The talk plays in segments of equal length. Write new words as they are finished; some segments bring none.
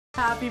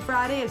Happy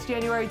Friday, it's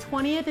January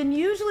 20th, and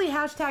usually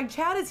hashtag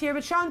Chad is here,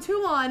 but Sean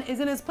Toulon is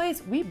in his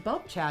place. We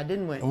bumped Chad,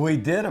 didn't we? We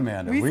did,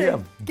 Amanda. We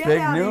have get big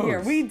out news. Of here.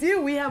 We do.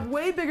 We have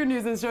way bigger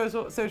news than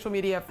social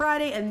media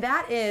Friday, and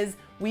that is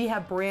we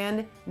have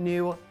brand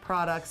new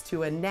products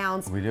to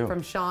announce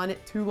from Sean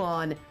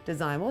Toulon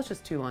Design. Well, it's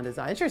just Toulon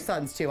Design. It's your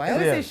son's too. I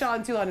always say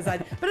Sean Toulon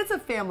Design, but it's a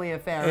family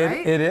affair,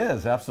 right? It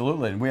is,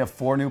 absolutely. And we have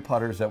 4 new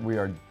putters that we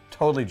are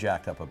totally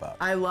jacked up about.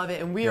 I love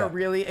it, and we are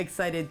really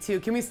excited too.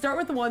 Can we start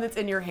with the one that's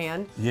in your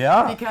hand?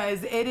 Yeah.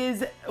 Because it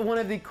is one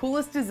of the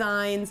coolest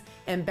designs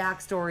and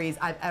backstories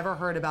I've ever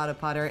heard about a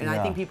putter, and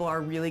I think people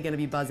are really going to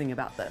be buzzing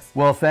about this.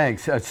 Well,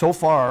 thanks. So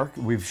far,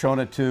 we've shown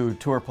it to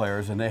tour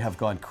players, and they have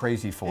gone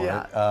crazy for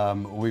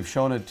it. We've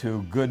shown it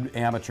to good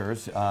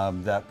amateurs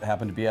that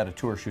happened to be at a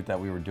tour shoot that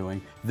we were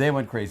doing. They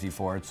went crazy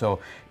for it. So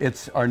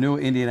it's our new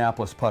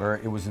Indianapolis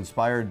putter. It was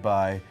inspired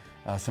by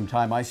some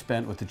time I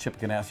spent with the Chip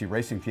Ganassi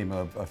racing team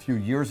a few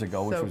years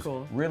ago, which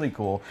was really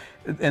cool.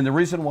 And the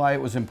reason why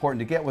it was important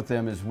to get with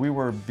them is we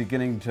were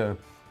beginning to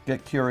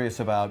get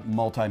curious about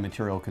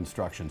multi-material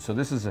construction. So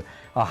this is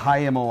a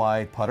high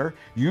MOI putter.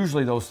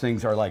 Usually those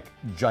things are like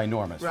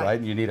ginormous,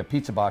 right? You need a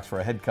pizza box for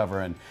a head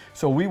cover. And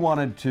so we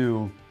wanted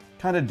to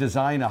kind of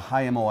design a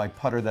high MOI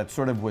putter that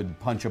sort of would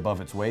punch above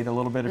its weight a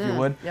little bit, if you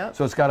would.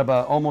 So it's got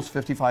about almost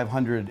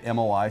 5,500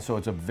 MOI, so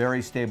it's a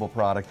very stable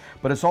product,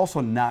 but it's also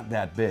not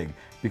that big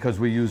because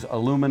we use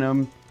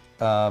aluminum,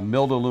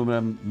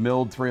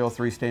 milled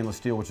 303 stainless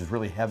steel, which is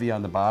really heavy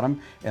on the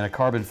bottom, and a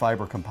carbon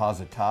fiber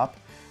composite top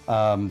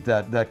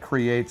that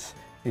creates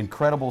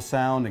incredible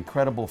sound,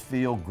 incredible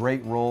feel,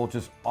 great roll,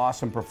 just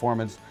awesome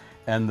performance.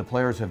 And the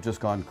players have just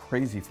gone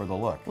crazy for the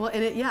look. Well,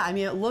 and I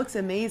mean, it looks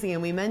amazing.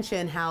 And we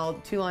mentioned how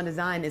Toulon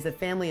Design is a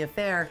family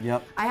affair.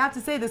 I have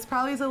to say, this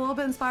probably is a little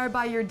bit inspired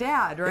by your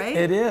dad, right?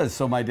 It is.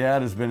 So my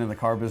dad has been in the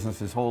car business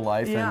his whole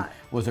life and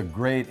was a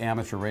great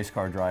amateur race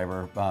car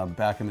driver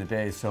back in the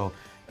day. So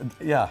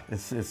yeah,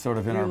 it's sort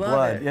of in our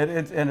blood.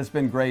 And it's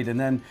been great. And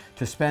then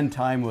to spend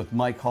time with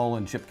Mike Hull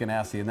and Chip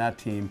Ganassi and that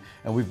team,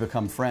 and we've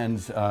become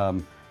friends.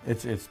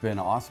 It's been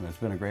awesome. It's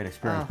been a great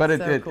experience. But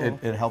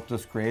it helped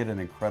us create an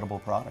incredible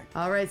product.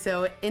 All right,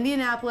 so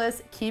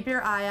Indianapolis, keep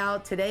your eye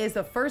out. Today is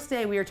the first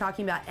day we are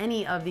talking about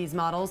any of these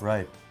models.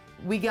 Right.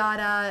 We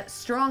got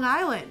Strong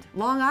Island,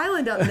 Long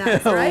Island up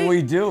next, right?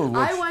 We do.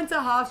 I went to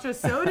Hofstra,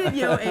 so did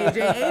you,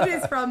 AJ.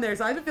 AJ's from there,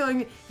 so I have a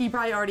feeling he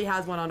probably already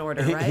has one on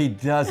order, right? He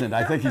doesn't.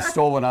 I think he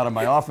stole one out of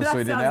my office, so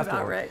he didn't have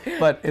to. Right.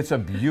 But it's a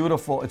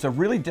beautiful, it's a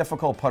really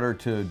difficult putter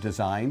to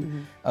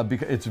design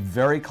because it's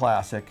very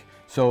classic.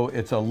 So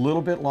it's a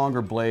little bit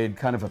longer blade,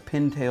 kind of a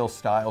pintail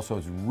style, so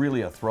it's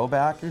really a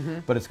throwback,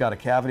 but it's got a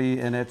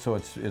cavity in it, so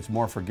it's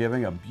more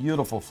forgiving, a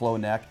beautiful flow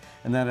neck,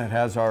 and then it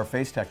has our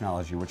face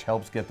technology, which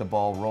helps get the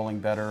ball rolling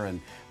better,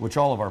 and which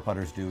all of our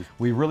putters do.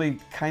 We really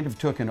kind of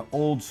took an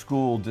old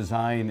school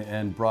design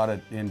and brought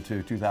it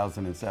into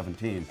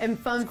 2017. And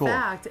fun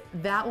fact,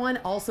 that one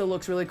also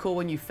looks really cool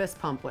when you fist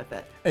pump with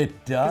it.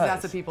 It does. Because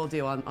that's what people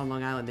do on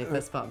Long Island, they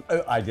fist pump.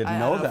 I didn't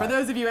know that. For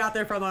those of you out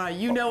there from Long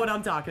Island, you know what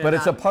I'm talking about. But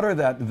it's a putter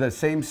that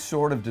the same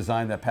sort of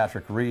design that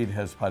Patrick Reed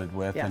has putted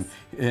with,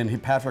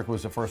 and Patrick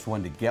was the first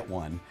one to get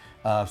one,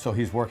 so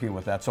he's working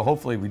with that. So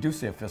hopefully we do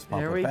see a fist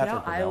pump with Patrick. There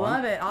we go. I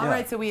love it. All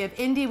right, so we have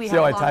Indy, we have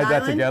Long Island. See how I tied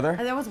that together?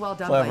 And that was well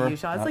done by you,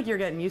 Sean. It's like you're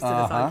getting used to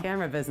this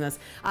on-camera business.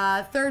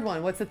 Third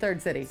one, what's the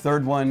third city?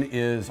 Third one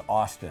is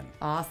Austin.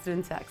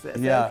 Austin, Texas.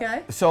 Yeah.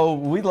 Okay. So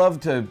we love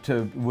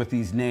to with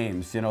these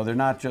names, you know, they're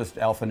not just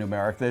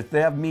alphanumeric,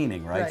 they have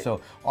meaning, right? So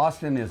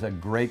Austin is a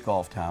great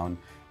golf town.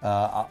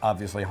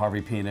 Obviously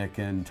Harvey Penick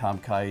and Tom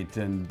Kite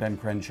and Ben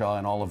Crenshaw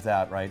and all of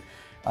that, right?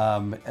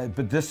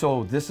 But this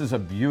is a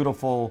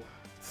beautiful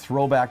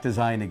throwback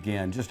design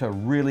again, just a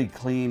really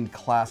clean,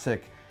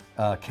 classic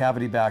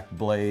cavity-backed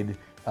blade,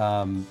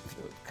 kind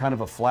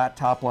of a flat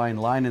top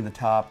line in the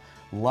top,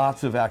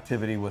 lots of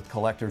activity with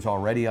collectors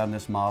already on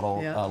this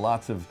model,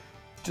 lots of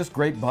just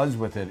great buzz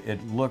with it.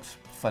 It looks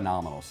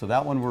phenomenal. So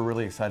that one we're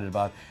really excited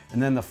about.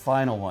 And then the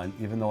final one,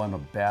 even though I'm a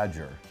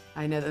Badger,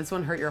 I know this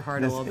one hurt your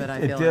heart a little bit.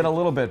 It did a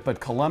little bit, but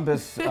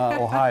Columbus,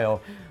 Ohio,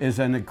 is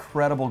an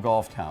incredible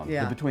golf town.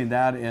 Between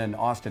that and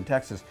Austin,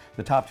 Texas,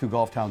 the top 2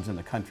 golf towns in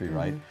the country,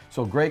 right?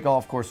 So great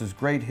golf courses,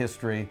 great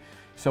history.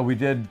 So we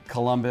did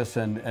Columbus,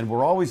 and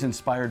we're always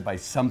inspired by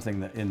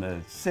something in the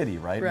city,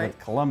 right? With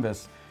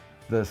Columbus,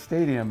 the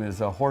stadium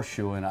is a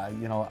horseshoe, and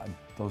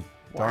those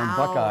darn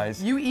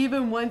Buckeyes. You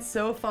even went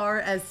so far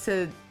as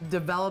to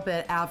develop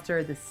it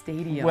after the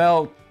stadium.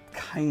 Well,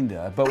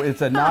 kinda, but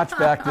it's a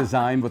notchback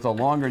design with a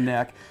longer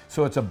neck,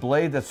 so it's a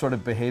blade that sort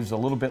of behaves a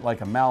little bit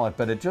like a mallet,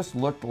 but it just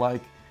looked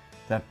like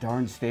that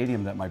darn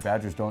stadium that my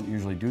Badgers don't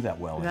usually do that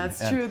well in.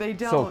 That's true, they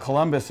don't. So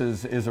Columbus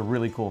is a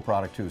really cool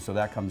product too, so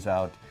that comes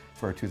out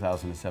for a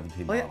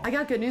 2017 model. I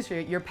got good news for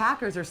you. Your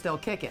Packers are still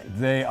kicking.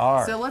 They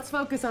are. So let's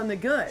focus on the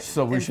good.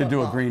 So we should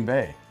do a Green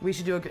Bay. We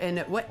should do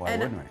Why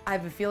wouldn't we? I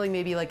have a feeling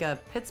maybe like a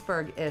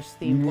Pittsburgh-ish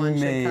themed one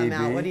should come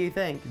out. What do you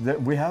think?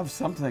 We have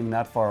something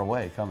not far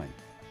away coming.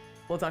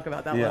 We'll talk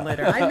about that one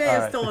later. I may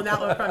have stolen that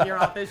one from your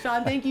office.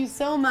 Sean, thank you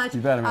so much.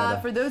 You bet,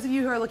 Amanda. For those of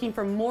you who are looking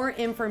for more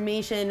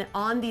information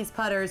on these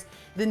putters,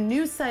 the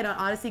new site on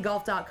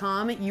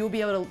odysseygolf.com, you'll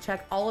be able to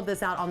check all of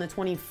this out on the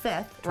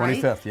 25th,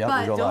 right? 25th, yeah.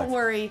 But don't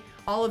worry,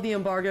 all of the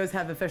embargoes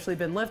have officially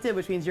been lifted,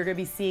 which means you're going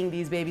to be seeing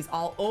these babies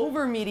all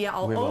over media,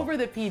 all over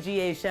the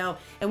PGA show.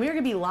 And we are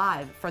going to be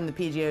live from the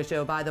PGA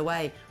show, by the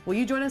way. Will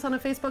you join us on a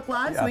Facebook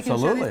Live so we can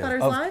show these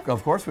putters live?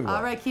 Of course we will.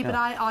 All right, keep an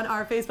eye on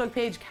our Facebook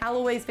page,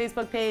 Callaway's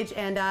Facebook page,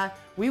 and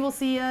we will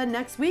see you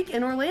next week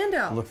in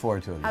Orlando. Look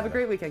forward to it. Have a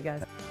great weekend,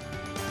 guys.